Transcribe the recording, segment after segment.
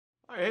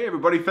Hey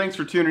everybody, thanks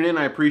for tuning in.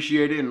 I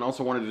appreciate it, and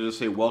also wanted to just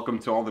say welcome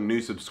to all the new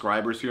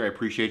subscribers here. I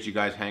appreciate you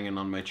guys hanging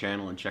on my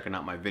channel and checking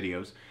out my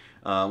videos.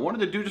 Wanted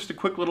to do just a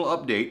quick little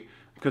update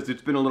because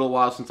it's been a little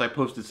while since I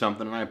posted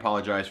something, and I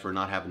apologize for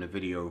not having a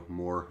video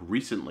more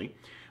recently.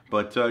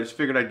 But I just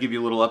figured I'd give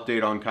you a little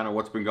update on kind of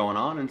what's been going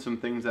on and some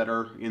things that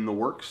are in the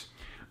works.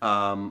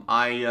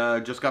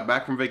 I just got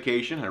back from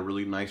vacation, had a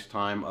really nice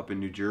time up in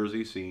New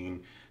Jersey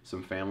seeing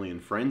some family and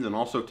friends, and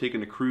also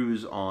taking a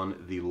cruise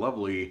on the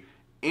lovely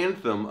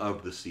Anthem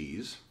of the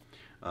Seas.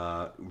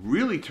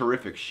 Really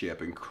terrific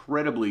ship,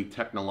 incredibly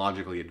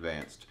technologically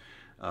advanced.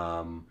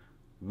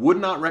 Would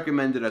not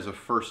recommend it as a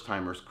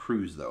first-timer's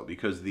cruise though,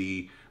 because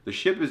the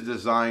ship is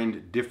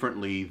designed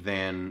differently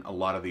than a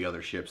lot of the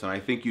other ships, and I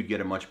think you'd get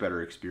a much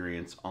better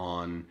experience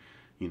on,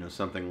 you know,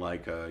 something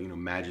like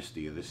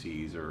Majesty of the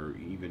Seas, or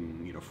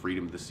even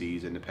Freedom of the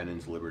Seas,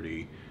 Independence,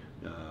 Liberty,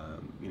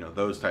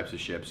 those types of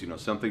ships.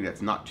 Something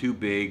that's not too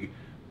big,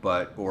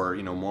 but more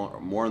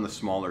on the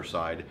smaller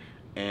side.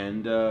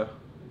 And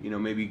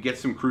maybe get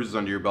some cruises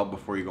under your belt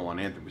before you go on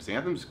Anthem, because the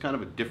Anthem's kind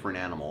of a different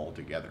animal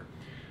altogether.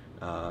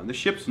 The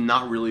ship's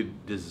not really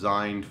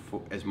designed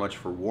as much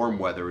for warm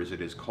weather as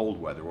it is cold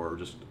weather, or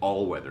just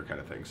all weather kind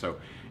of thing. So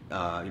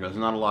there's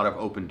not a lot of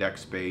open deck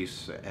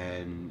space,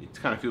 and it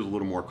kind of feels a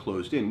little more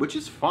closed in, which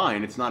is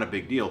fine. It's not a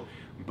big deal,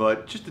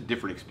 but just a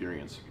different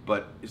experience.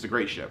 But it's a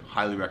great ship.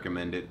 Highly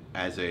recommend it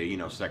as a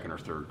second or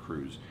third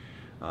cruise.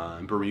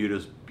 And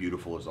Bermuda's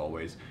beautiful as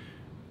always.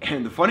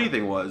 And the funny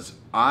thing was,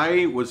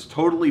 I was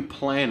totally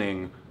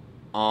planning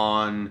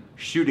on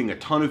shooting a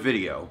ton of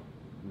video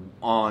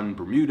on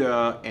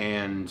Bermuda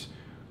and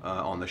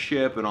on the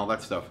ship and all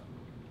that stuff.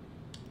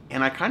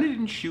 And I kind of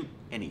didn't shoot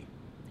any,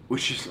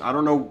 which is, I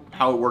don't know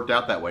how it worked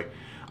out that way.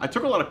 I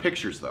took a lot of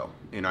pictures though.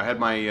 I had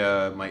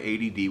my my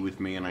ADD with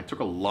me, and I took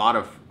a lot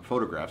of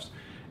photographs.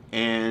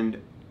 And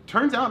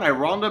turns out I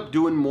wound up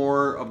doing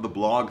more of the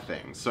blog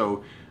thing.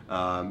 So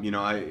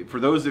for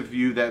those of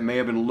you that may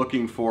have been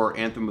looking for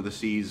Anthem of the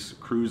Seas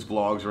cruise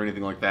vlogs or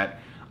anything like that,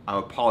 I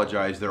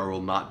apologize, there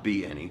will not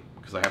be any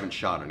because I haven't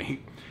shot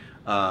any.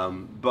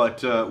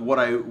 But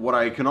what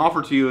I can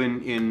offer to you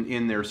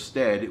in their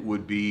stead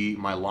would be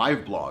my live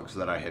blogs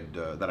that I had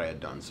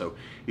done. So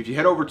if you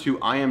head over to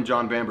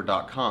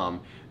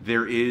iamjohnbamber.com,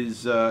 there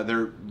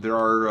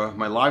are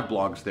my live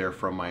blogs there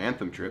from my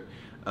Anthem trip.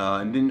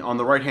 And then on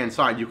the right hand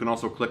side you can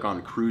also click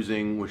on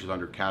cruising, which is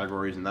under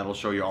categories, and that'll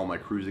show you all my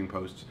cruising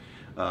posts.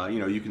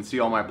 You can see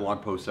all my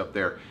blog posts up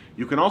there.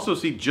 You can also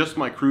see just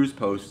my cruise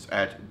posts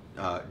at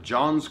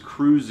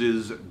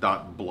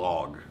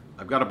johnscruises.blog.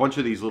 I've got a bunch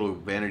of these little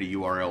vanity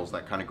URLs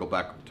that kind of go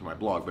back to my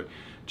blog, but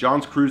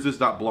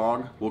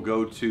johnscruises.blog will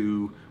go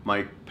to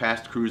my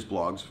past cruise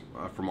blogs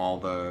from all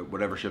the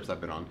whatever ships I've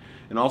been on,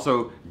 and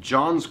also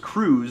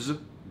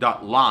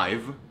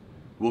johnscruise.live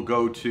will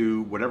go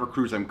to whatever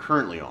cruise I'm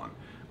currently on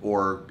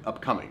or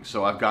upcoming.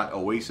 So I've got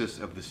Oasis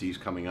of the Seas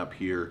coming up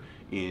here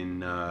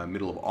in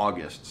middle of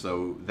August.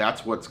 So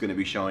that's what's going to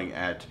be showing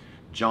at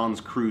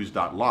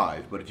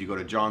johnscruise.live. But if you go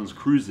to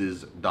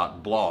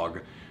johnscruises.blog,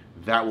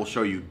 that will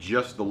show you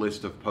just the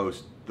list of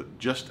posts,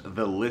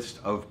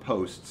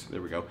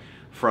 there we go,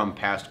 from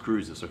past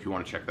cruises. So if you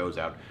want to check those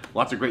out,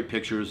 lots of great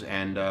pictures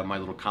and my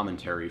little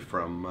commentary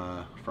from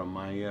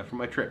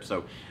my trip.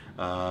 So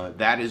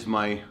that is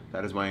my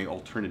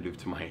alternative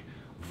to my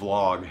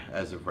vlog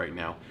as of right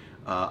now.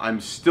 I'm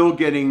still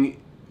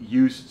getting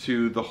used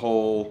to the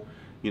whole,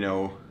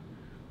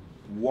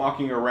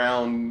 walking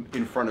around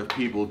in front of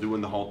people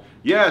doing the whole,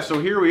 yeah, so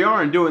here we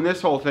are and doing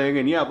this whole thing,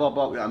 and yeah, blah,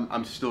 blah.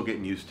 I'm still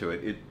getting used to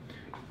it.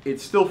 It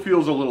still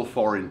feels a little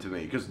foreign to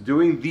me, because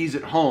doing these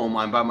at home,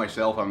 I'm by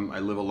myself, I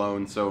live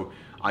alone, so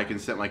I can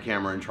set my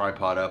camera and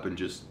tripod up and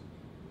just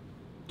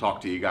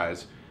talk to you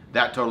guys.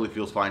 That totally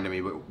feels fine to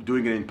me, but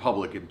doing it in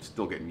public, I'm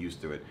still getting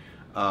used to it.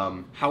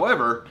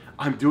 However,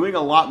 I'm doing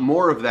a lot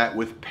more of that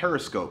with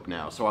Periscope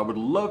now, so I would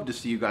love to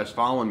see you guys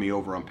following me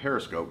over on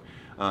Periscope.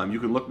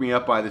 You can look me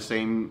up by the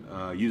same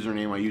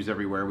username I use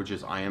everywhere, which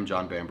is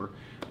iamjohnbamber.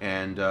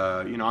 And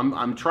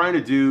I'm trying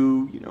to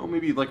do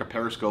maybe like a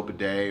Periscope a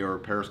day, or a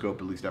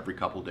Periscope at least every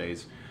couple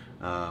days.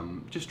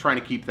 Just trying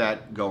to keep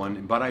that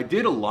going. But I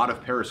did a lot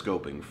of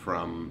Periscoping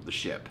from the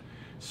ship.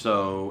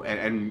 So,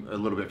 and a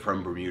little bit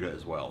from Bermuda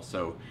as well.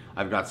 So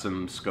I've got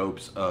some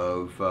scopes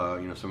of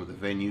some of the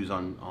venues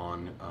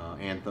on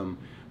Anthem,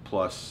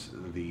 plus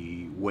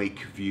the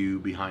wake view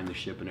behind the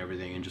ship and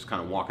everything, and just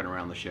kind of walking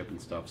around the ship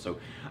and stuff. So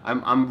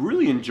I'm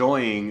really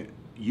enjoying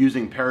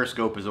using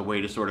Periscope as a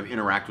way to sort of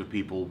interact with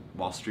people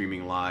while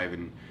streaming live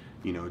and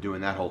doing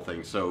that whole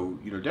thing. So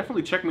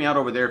definitely check me out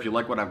over there if you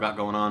like what I've got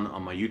going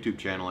on my YouTube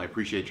channel. I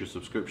appreciate your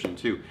subscription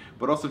too,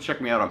 but also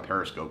check me out on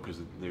Periscope,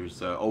 because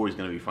there's always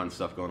going to be fun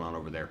stuff going on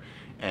over there.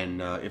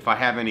 And if I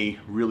have any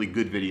really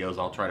good videos,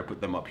 I'll try to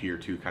put them up here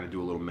too, kind of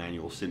do a little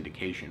manual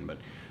syndication. But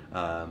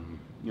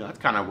that's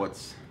kind of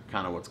what's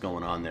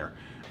going on there.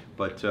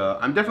 But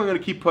I'm definitely going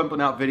to keep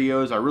pumping out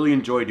videos. I really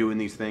enjoy doing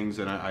these things,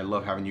 and I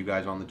love having you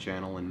guys on the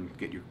channel and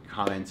get your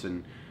comments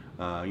and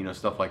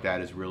stuff like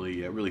that is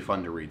really really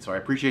fun to read. So I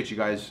appreciate you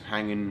guys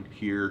hanging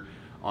here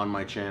on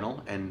my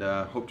channel, and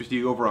hope to see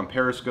you over on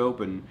Periscope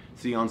and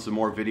see you on some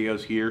more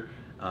videos here.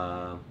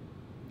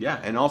 Yeah,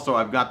 and also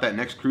I've got that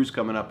next cruise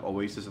coming up,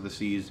 Oasis of the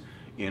Seas,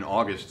 in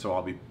August, so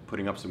I'll be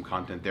putting up some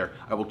content there.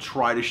 I will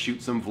try to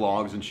shoot some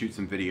vlogs and shoot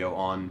some video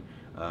on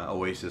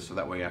Oasis, so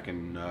that way I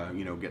can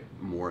you know, get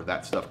more of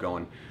that stuff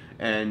going,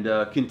 and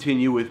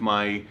continue with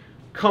my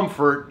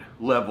comfort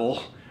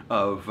level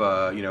of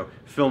you know,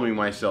 filming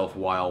myself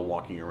while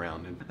walking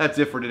around. And that's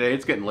it for today.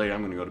 It's getting late. I'm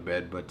going to go to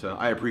bed, but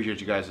I appreciate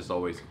you guys as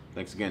always.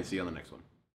 Thanks again. See you on the next one.